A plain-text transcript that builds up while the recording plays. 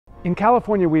In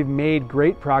California, we've made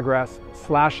great progress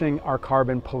slashing our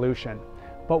carbon pollution.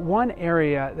 But one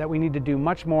area that we need to do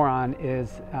much more on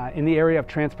is in the area of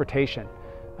transportation.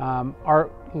 Our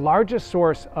largest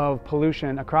source of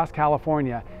pollution across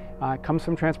California comes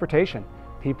from transportation,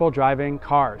 people driving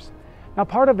cars. Now,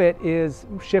 part of it is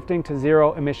shifting to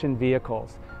zero emission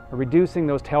vehicles, or reducing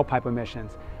those tailpipe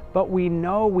emissions. But we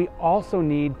know we also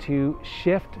need to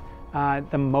shift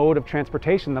the mode of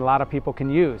transportation that a lot of people can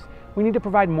use. We need to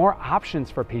provide more options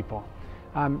for people.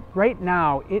 Right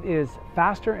now, it is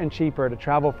faster and cheaper to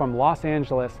travel from Los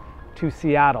Angeles to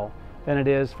Seattle than it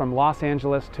is from Los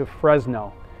Angeles to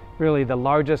Fresno, really the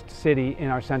largest city in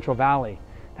our Central Valley.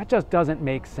 That just doesn't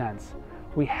make sense.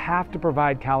 We have to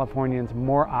provide Californians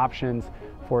more options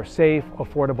for safe,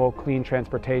 affordable, clean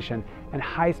transportation, and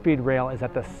high-speed rail is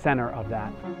at the center of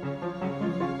that.